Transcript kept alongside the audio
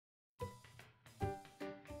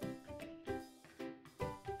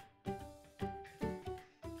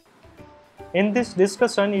In this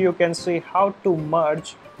discussion, you can see how to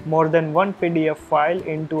merge more than one PDF file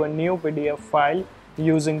into a new PDF file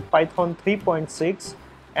using Python 3.6,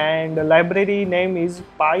 and the library name is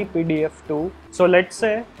PyPDF2. So let's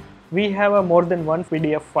say we have a more than one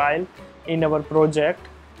PDF file in our project,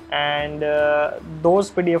 and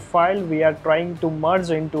those PDF file we are trying to merge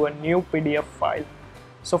into a new PDF file.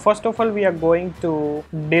 So first of all, we are going to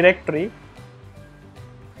directory.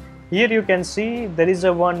 Here you can see there is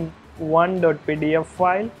a one.pdf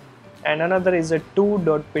file and another is a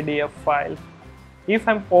 2.pdf file. If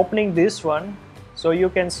I'm opening this one, so you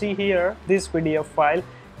can see here this PDF file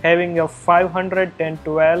having a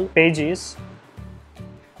 512 pages.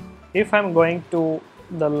 If I'm going to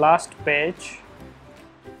the last page,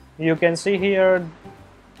 you can see here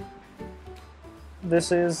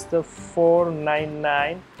this is the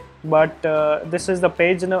 499, but this is the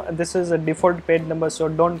page this is a default page number, so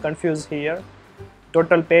don't confuse here.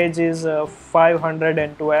 Total page is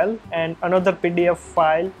 512, and another PDF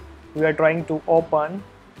file we are trying to open.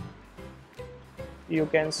 You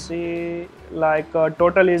can see like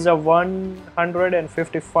total is a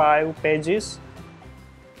 155 pages.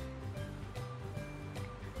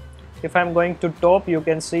 If I'm going to top, you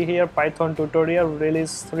can see here Python tutorial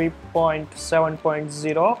release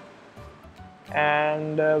 3.7.0,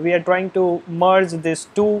 and we are trying to merge these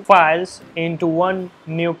two files into one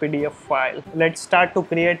new PDF file. Let's start to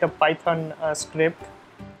create a Python script.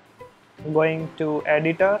 Going to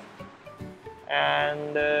editor,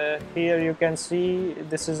 and here you can see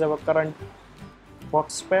this is our current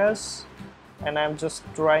workspace, and I'm just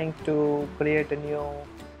trying to create a new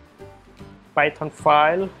Python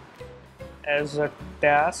file as a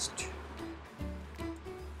test.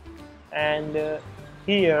 And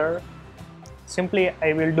here simply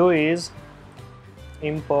I will do is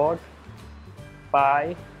import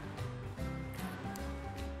PyPDF2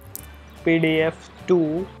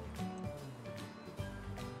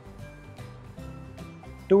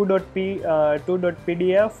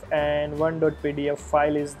 2.pdf and 1.pdf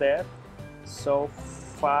file is there. So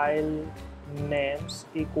file names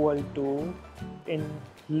equal to, in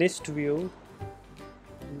list view,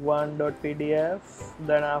 1.pdf,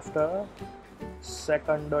 then after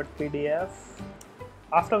second.pdf.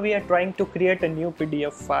 After we are trying to create a new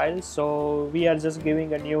PDF file, so we are just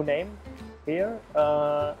giving a new name here.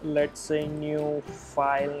 Let's say new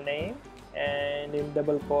file name, and in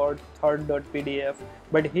double quote third.pdf.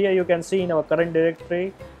 But here you can see in our current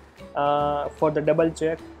directory, for the double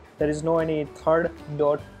check, there is no any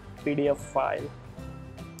third.pdf file.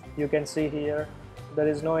 You can see here there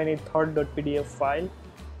is no any third.pdf file.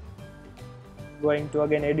 Going to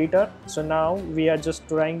again editor. So now we are just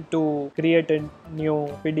trying to create a new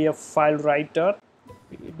PDF file writer.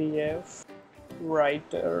 PDF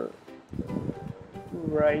writer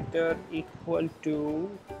equal to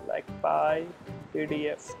like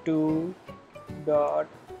PyPDF2 dot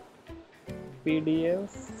PDF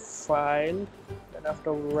file, and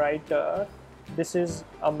after writer, this is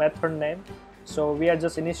a method name, so we are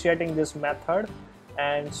just initiating this method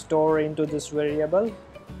and store into this variable,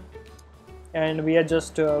 and we are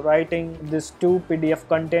just writing this two PDF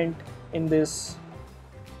content in this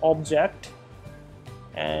object.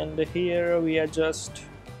 And here we are just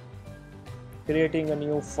creating a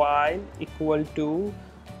new file equal to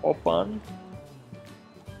open,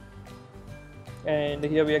 and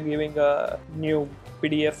here we are giving a new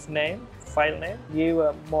PDF name, file name, give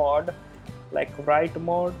a mode like write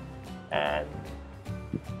mode and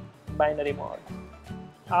binary mode.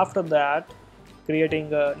 After that,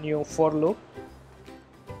 creating a new for loop,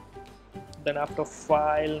 then after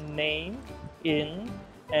file name in,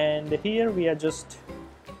 and here we are just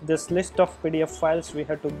this list of PDF files we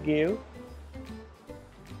have to give.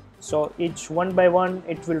 So each one by one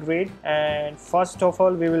it will read, and first of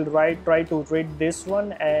all we will try to read this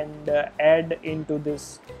one and add into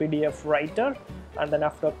this PDF writer, and then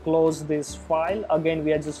after close this file, again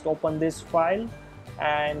we are just open this file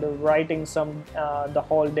and writing some the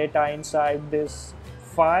whole data inside this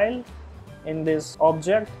file in this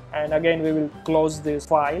object, and again we will close this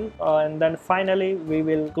file, and then finally we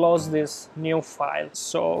will close this new file.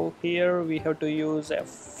 So here we have to use a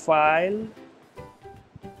file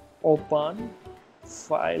open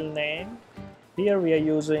file name. Here we are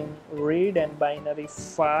using read and binary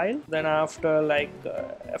file, then after like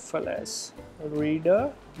FLS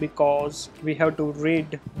reader, because we have to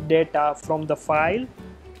read data from the file.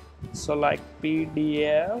 So like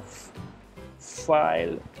PDF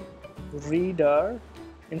file reader,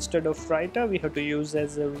 instead of writer we have to use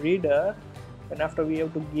as a reader, and after we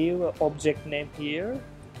have to give a object name here,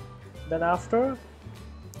 then after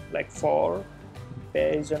like for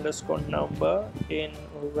page underscore number in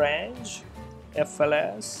range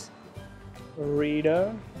fls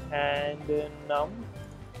reader and num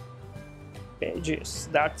pages.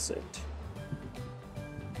 That's it.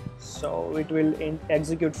 So it will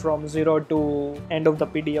execute from 0 to end of the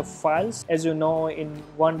PDF files. As you know, in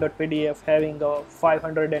 1.pdf having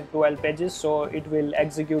 512 pages, so it will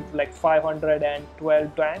execute like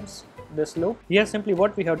 512 times this loop. Here simply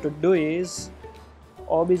what we have to do is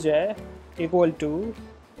obj equal to,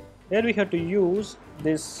 here we have to use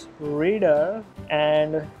this reader,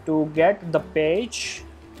 and to get the page,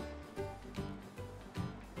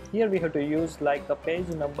 here we have to use like the page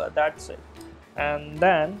number. That's it. And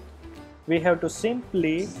then we have to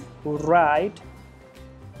simply write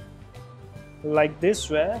like this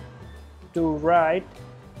way to write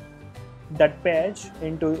that page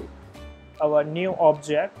into our new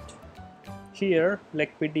object here,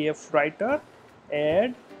 like PDF writer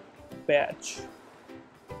add page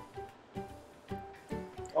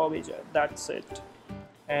obj. That's it.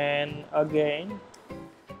 And again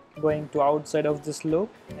going to outside of this loop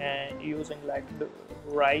and using like the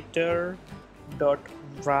writer dot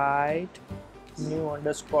write new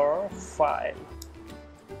underscore file,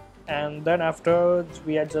 and then after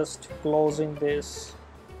we are just closing this,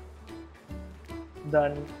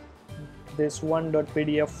 then this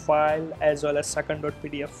 1.pdf file as well as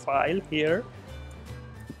second.pdf file here,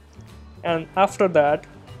 and after that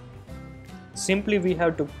simply we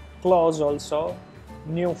have to close also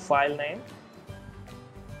new file name,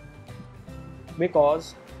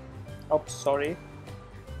 because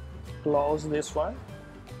close this one.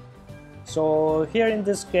 So here in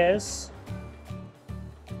this case,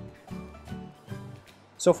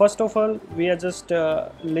 so first of all we are just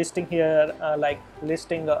listing here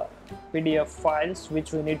listing PDF files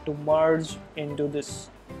which we need to merge into this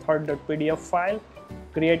third.pdf file,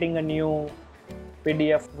 creating a new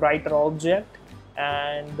PDF writer object,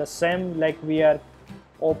 and the same like we are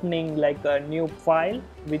opening like a new file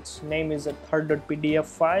which name is a third.pdf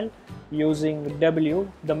file using W.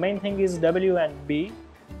 The main thing is W and B.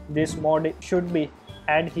 This mod should be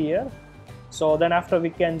add here. So then after we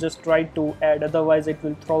can just try to add, otherwise it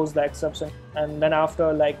will throws the exception. And then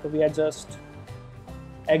after like we are just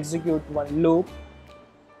execute one loop,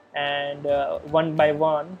 and one by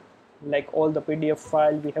one like all the PDF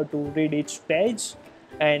file we have to read each page,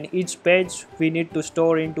 and each page we need to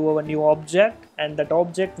store into our new object, and that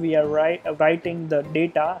object we are writing the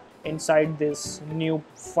data inside this new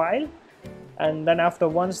file. And then after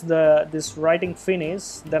once this writing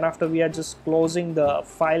finish, then after we are just closing the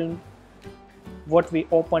file what we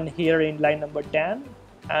open here in line number 10,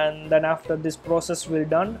 and then after this process will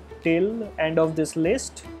done till end of this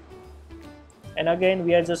list, and again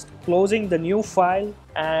we are just closing the new file,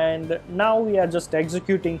 and now we are just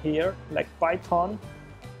executing here like Python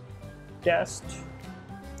test.py.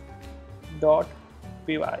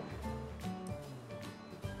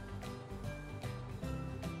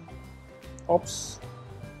 Oops,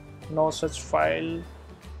 no such file.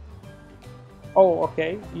 Oh,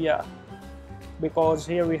 okay, yeah, because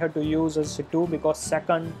here we have to use EC2 because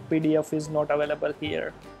second PDF is not available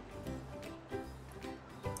here.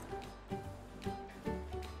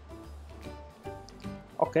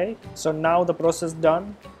 Okay, so now the process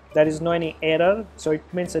done, there is no any error, so it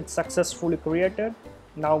means it's successfully created.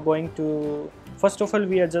 Now going to, first of all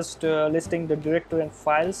we are just listing the directory and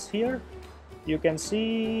files here. You can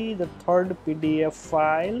see the third PDF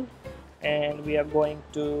file, and we are going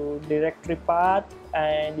to directory path,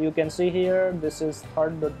 and you can see here this is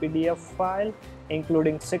third.pdf file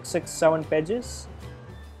including 667 pages.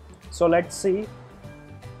 So let's see,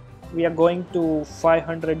 we are going to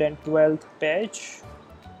 512th page.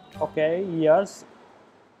 Okay, yes,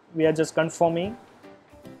 we are just confirming.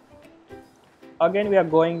 Again we are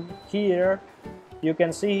going here, you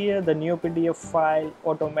can see here the new PDF file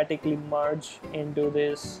automatically merge into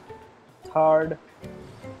this third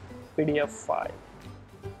PDF file.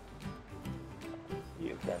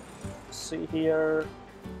 You can see here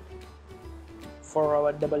for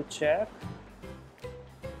our double check.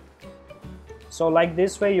 So like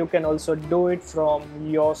this way you can also do it from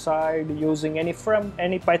your side using any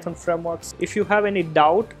Python frameworks. If you have any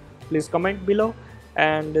doubt, please comment below,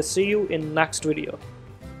 and see you in next video.